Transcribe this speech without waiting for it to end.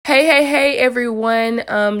Hey, everyone.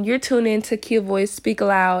 You're tuned in to Kia Voice Speak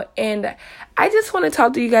Aloud. And I just want to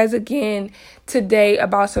talk to you guys again today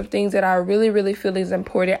about some things that I really feel is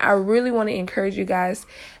important. I really want to encourage you guys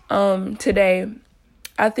today.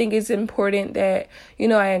 I think it's important that,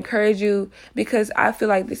 I encourage you because I feel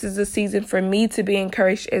like this is a season for me to be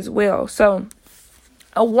encouraged as well. So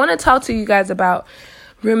I want to talk to you guys about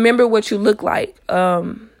remember what you look like.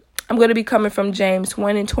 I'm going to be coming from James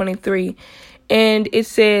 1:23. And it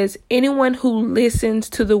says, anyone who listens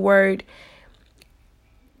to the word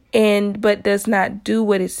but does not do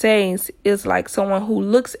what it says is like someone who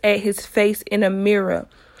looks at his face in a mirror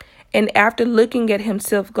and after looking at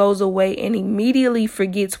himself goes away and immediately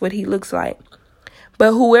forgets what he looks like.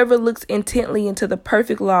 But whoever looks intently into the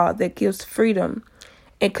perfect law that gives freedom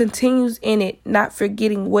and continues in it, not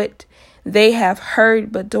forgetting what they have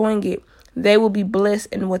heard but doing it, they will be blessed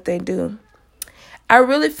in what they do. I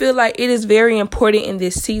really feel like it is very important in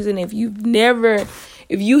this season. If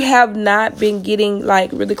you have not been getting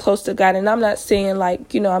really close to God, and I'm not saying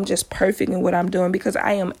I'm just perfect in what I'm doing, because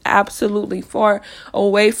I am absolutely far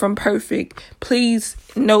away from perfect. Please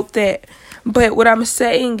note that. But what I'm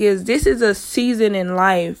saying is this is a season in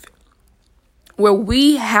life where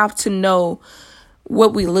we have to know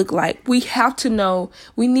what we look like. We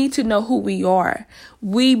need to know who we are.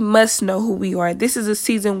 We must know who we are. This is a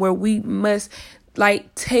season where we must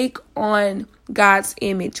take on God's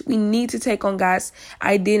image. We need to take on God's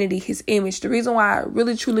identity, his image. The reason why I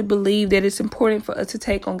really truly believe that it's important for us to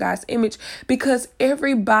take on God's image, because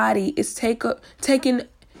everybody is taking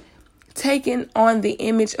on the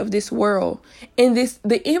image of this world. And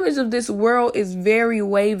the image of this world is very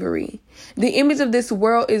wavery. The image of this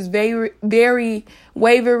world is very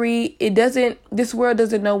wavery. This world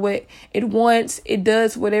doesn't know what it wants. It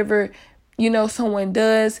does whatever, someone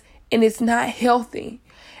does. And it's not healthy.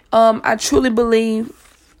 I truly believe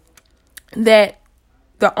that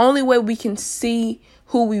the only way we can see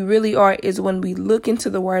who we really are is when we look into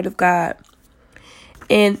the Word of God.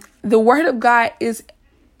 And the Word of God is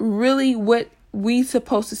really what we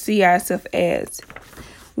supposed to see ourselves as.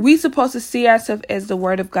 We supposed to see ourselves as the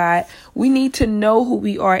Word of God. We need to know who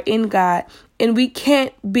we are in God. And we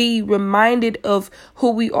can't be reminded of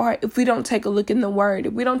who we are if we don't take a look in the Word.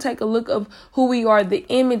 If we don't take a look of who we are, the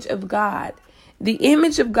image of God. The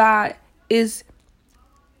image of God is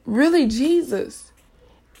really Jesus.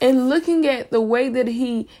 And looking at the way that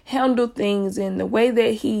he handled things and the way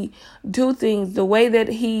that he do things, the way that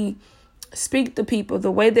he speak to people,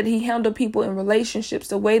 the way that he handle people in relationships,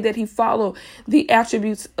 the way that he follow the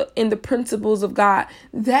attributes and the principles of God.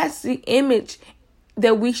 That's the image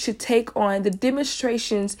that we should take on, the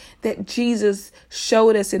demonstrations that Jesus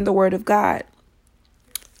showed us in the Word of God.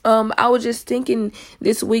 I was just thinking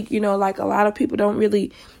this week, a lot of people don't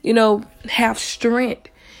really, have strength.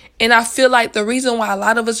 And I feel like the reason why a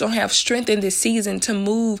lot of us don't have strength in this season to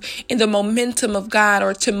move in the momentum of God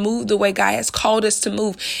or to move the way God has called us to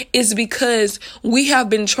move is because we have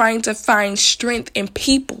been trying to find strength in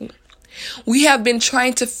people. We have been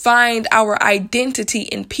trying to find our identity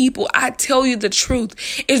in people. I tell you the truth.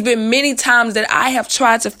 It's been many times that I have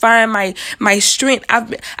tried to find my strength.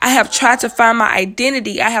 I have tried to find my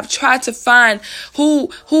identity. I have tried to find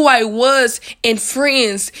who I was in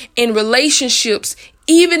friends, in relationships,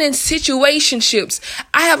 even in situationships.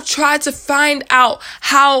 I have tried to find out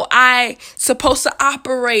how I supposed to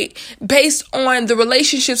operate based on the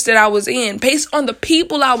relationships that I was in, based on the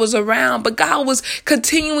people I was around. But God was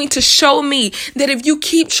continuing to show me that if you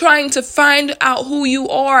keep trying to find out who you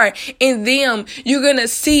are in them, you're going to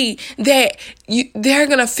see that they're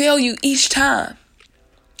going to fail you each time.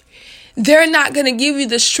 They're not going to give you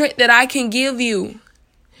the strength that I can give you,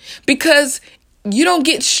 because you don't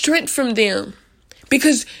get strength from them.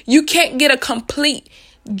 Because you can't get a complete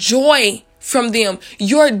joy from them.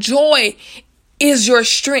 Your joy is your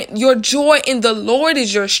strength. Your joy in the Lord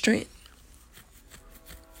is your strength.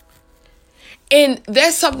 And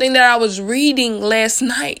that's something that I was reading last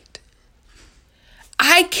night.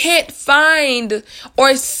 I can't find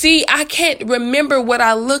or see, I can't remember what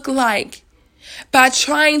I look like by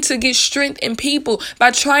trying to get strength in people, by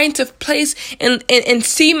trying to place and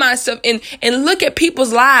see myself and look at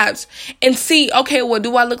people's lives and see, okay, well,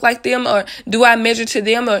 do I look like them, or do I measure to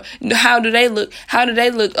them, or how do they look?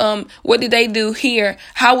 What did they do here?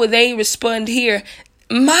 How would they respond here?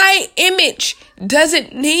 My image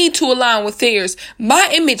doesn't need to align with theirs. My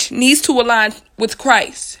image needs to align with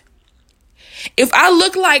Christ. If I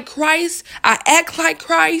look like Christ, I act like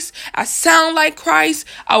Christ, I sound like Christ,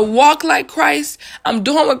 I walk like Christ, I'm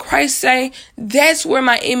doing what Christ say, that's where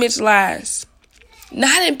my image lies.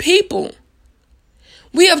 Not in people.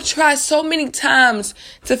 We have tried so many times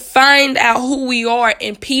to find out who we are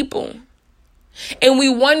in people. And we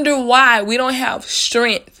wonder why we don't have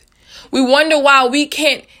strength. We wonder why we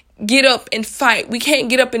can't get up and fight. We can't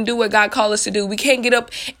get up and do what God called us to do. We can't get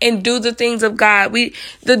up and do the things of God.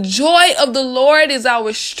 The joy of the Lord is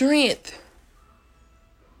our strength.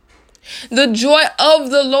 The joy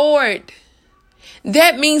of the Lord.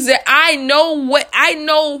 That means that I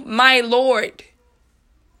know my Lord.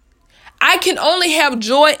 I can only have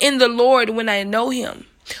joy in the Lord when I know him,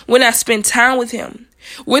 when I spend time with him,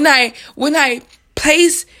 when I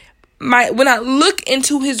look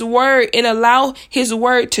into his word and allow his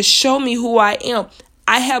word to show me who I am.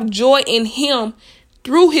 I have joy in him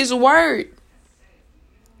through his word.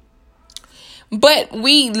 But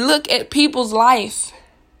we look at people's life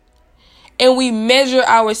and we measure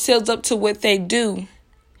ourselves up to what they do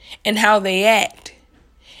and how they act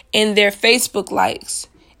in their Facebook likes,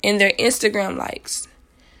 in their Instagram likes.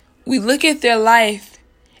 We look at their life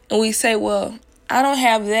and we say, well, I don't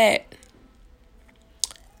have that.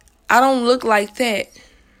 I don't look like that.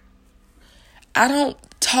 I don't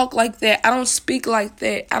talk like that. I don't speak like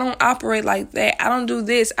that. I don't operate like that. I don't do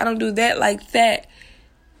this. I don't do that like that.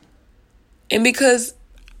 And because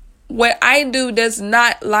what I do does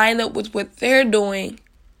not line up with what they're doing,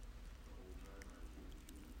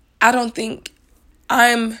 I don't think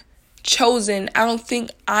I'm chosen. I don't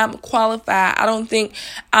think I'm qualified. I don't think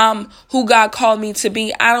I'm who God called me to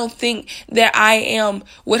be. I don't think that I am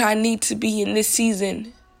what I need to be in this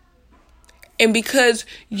season. And because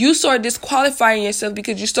you start disqualifying yourself,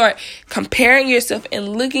 because you start comparing yourself and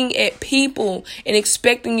looking at people and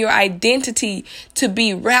expecting your identity to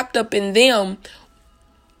be wrapped up in them,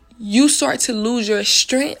 you start to lose your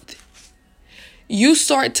strength. You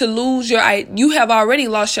start to lose you have already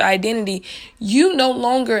lost your identity. You no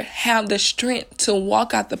longer have the strength to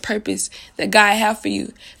walk out the purpose that God has for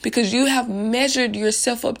you because you have measured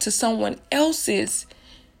yourself up to someone else's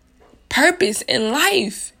purpose in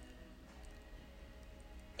life.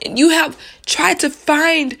 And you have tried to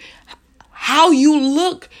find how you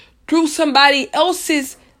look through somebody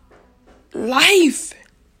else's life.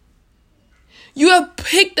 You have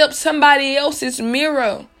picked up somebody else's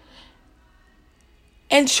mirror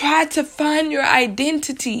and tried to find your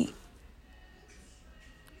identity.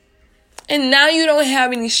 And now you don't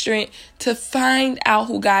have any strength to find out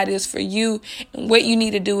who God is for you and what you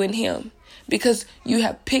need to do in him. Because you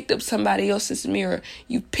have picked up somebody else's mirror.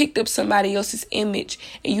 You picked up somebody else's image.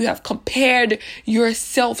 And you have compared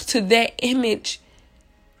yourself to that image.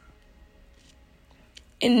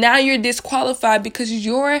 And now you're disqualified because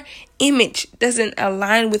your image doesn't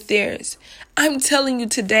align with theirs. I'm telling you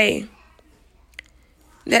today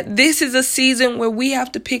that this is a season where we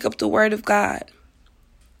have to pick up the word of God.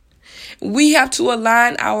 We have to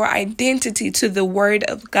align our identity to the word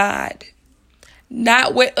of God.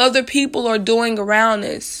 Not what other people are doing around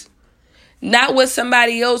us. Not what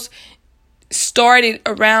somebody else started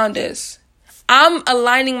around us. I'm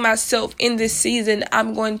aligning myself in this season.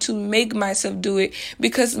 I'm going to make myself do it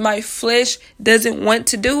because my flesh doesn't want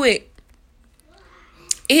to do it.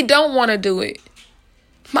 It don't want to do it.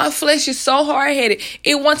 My flesh is so hard-headed.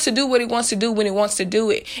 It wants to do what it wants to do when it wants to do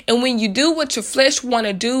it. And when you do what your flesh want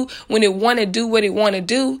to do, when it want to do what it want to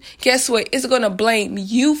do, guess what? It's going to blame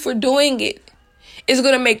you for doing it. It's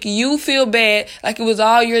going to make you feel bad like it was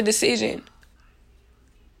all your decision.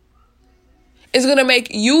 It's going to make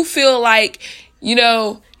you feel like, you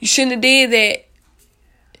shouldn't have did that.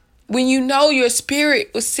 When you know your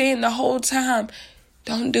spirit was saying the whole time,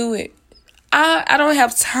 don't do it. I don't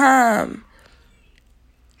have time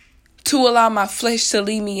to allow my flesh to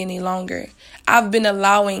lead me any longer. I've been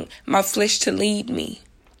allowing my flesh to lead me.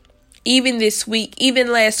 Even this week,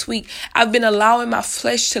 even last week, I've been allowing my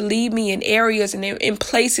flesh to lead me in areas and in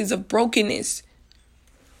places of brokenness.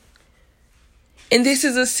 And this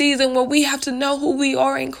is a season where we have to know who we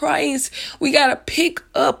are in Christ. We got to pick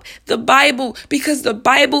up the Bible because the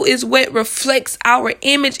Bible is what reflects our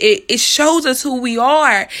image. It shows us who we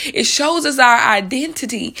are. It shows us our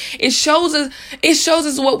identity. It shows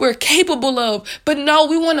us what we're capable of. But no,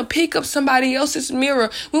 we want to pick up somebody else's mirror.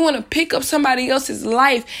 We want to pick up somebody else's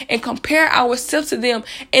life and compare ourselves to them.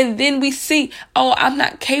 And then we see, oh, I'm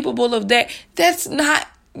not capable of that. That's not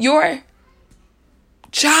your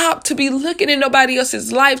job to be looking at nobody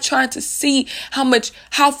else's life trying to see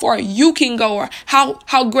how far you can go or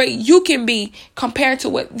how great you can be compared to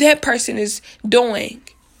what that person is doing.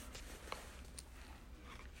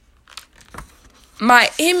 My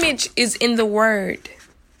image is in the word.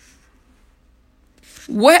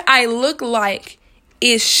 What I look like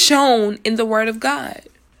is shown in the word of God.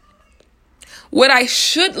 What I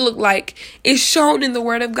should look like is shown in the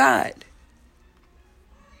Word of God.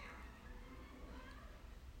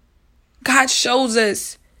 God shows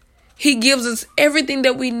us. He gives us everything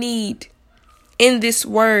that we need in this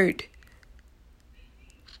Word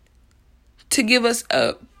to give us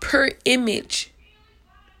a pure image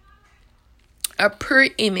of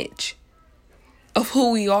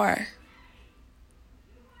who we are.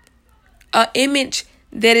 An image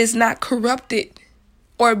that is not corrupted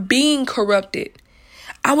or being corrupted.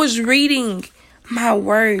 I was reading my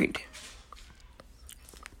word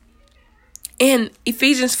in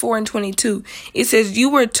Ephesians 4:22. It says, you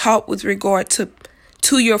were taught with regard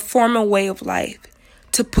to your former way of life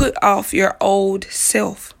to put off your old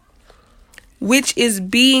self, which is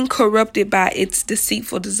being corrupted by its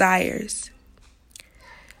deceitful desires.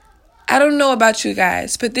 I don't know about you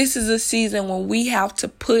guys, but this is a season when we have to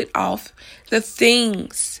put off the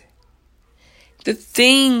things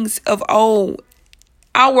of old.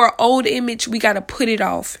 Our old image, we got to put it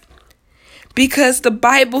off. Because the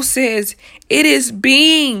Bible says it is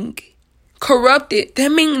being corrupted.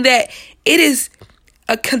 That means that it is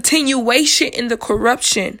a continuation in the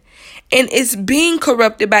corruption. And it's being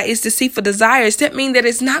corrupted by its deceitful desires. That means that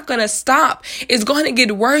it's not going to stop. It's going to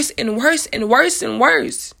get worse and worse and worse and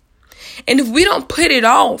worse. And if we don't put it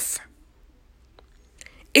off,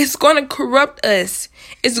 it's going to corrupt us.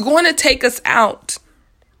 It's going to take us out.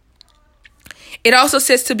 It also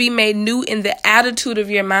says to be made new in the attitude of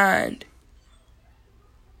your mind.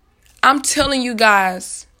 I'm telling you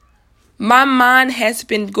guys, my mind has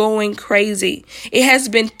been going crazy. It has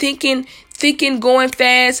been thinking, going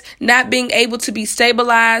fast, not being able to be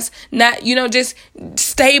stabilized, not, just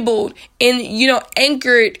stable and,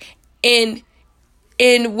 anchored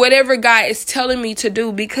in whatever God is telling me to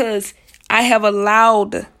do, because I have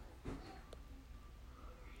allowed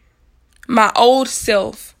my old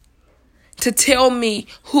self to tell me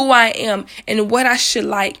who I am and what I should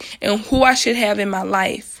like and who I should have in my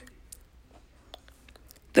life.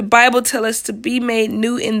 The Bible tells us to be made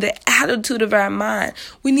new in the attitude of our mind.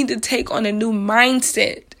 We need to take on a new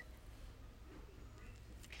mindset.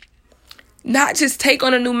 Not just take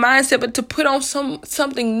on a new mindset, but to put on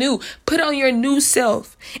something new. Put on your new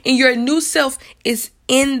self. And your new self is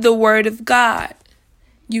in the Word of God.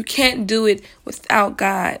 You can't do it without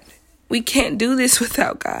God. We can't do this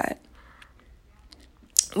without God.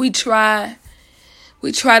 We try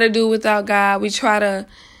to do it without God. We try to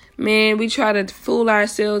fool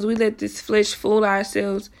ourselves. We let this flesh fool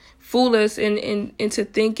us into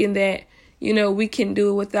thinking that, we can do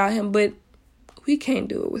it without Him. But we can't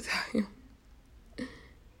do it without Him.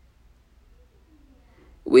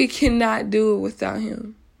 We cannot do it without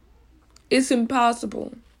Him. It's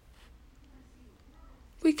impossible.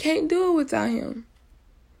 We can't do it without Him.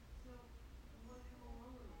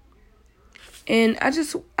 And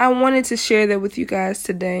I wanted to share that with you guys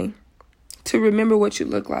today, to remember what you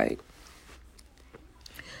look like.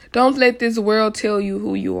 Don't let this world tell you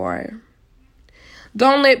who you are.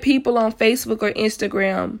 Don't let people on Facebook or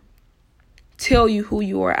Instagram tell you who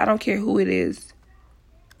you are. I don't care who it is.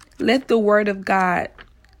 Let the Word of God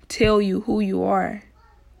tell you who you are.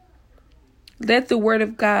 Let the Word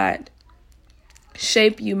of God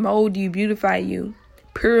shape you, mold you, beautify you,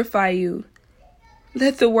 purify you.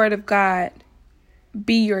 Let the Word of God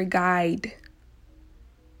be your guide.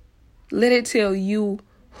 Let it tell you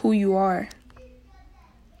who you are,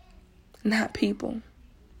 not people.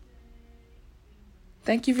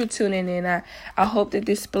 Thank you for tuning in. I hope that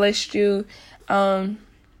this blessed you. I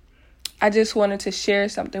just wanted to share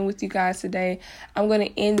something with you guys today. I'm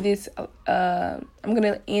going to end this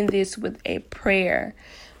with a prayer.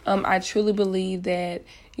 I truly believe that,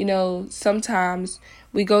 sometimes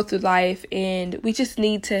we go through life and we just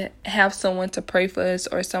need to have someone to pray for us,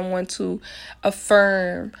 or someone to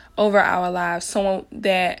affirm over our lives. Someone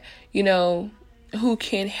that, who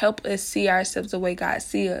can help us see ourselves the way God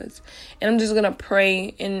sees us. And I'm just going to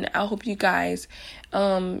pray, and I hope you guys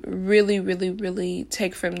really, really, really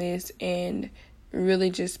take from this and really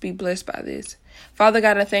just be blessed by this. Father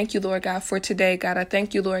God, I thank you, Lord God, for today. God, I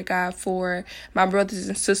thank you, Lord God, for my brothers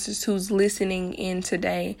and sisters who's listening in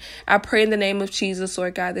today. I pray in the name of Jesus,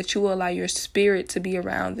 Lord God, that you will allow your spirit to be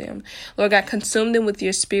around them. Lord God, consume them with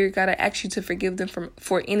your spirit. God, I ask you to forgive them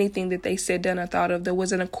for anything that they said, done, or thought of that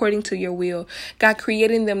wasn't according to your will. God, create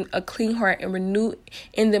in them a clean heart and renew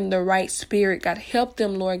in them the right spirit. God, help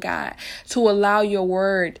them, Lord God, to allow your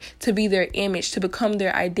word to be their image, to become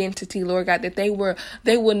their identity, Lord God, that they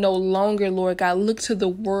will no longer, Lord God, God, look to the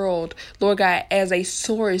world, Lord God, as a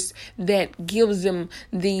source that gives them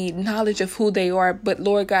the knowledge of who they are. But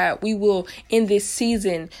Lord God, we will in this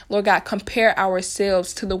season, Lord God, compare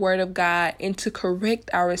ourselves to the word of God and to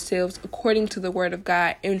correct ourselves according to the word of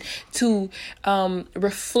God and to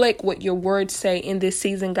reflect what your words say in this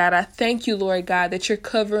season, God. I thank you, Lord God, that you're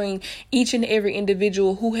covering each and every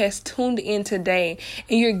individual who has tuned in today,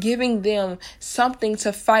 and you're giving them something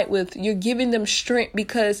to fight with. You're giving them strength,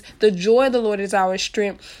 because the joy of the Lord is our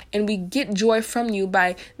strength, and we get joy from you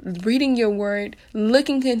by reading your word,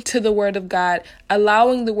 looking into the word of God,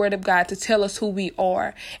 allowing the word of God to tell us who we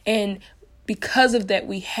are. And because of that,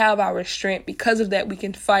 we have our strength. Because of that, we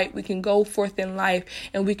can fight. We can go forth in life,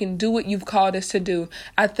 and we can do what you've called us to do.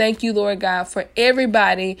 I thank you, Lord God, for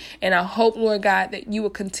everybody. And I hope, Lord God, that you will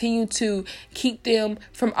continue to keep them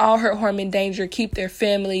from all hurt, harm, and danger. Keep their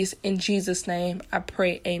families. In Jesus' name, I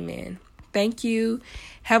pray. Amen. Thank you.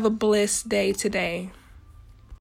 Have a blessed day today.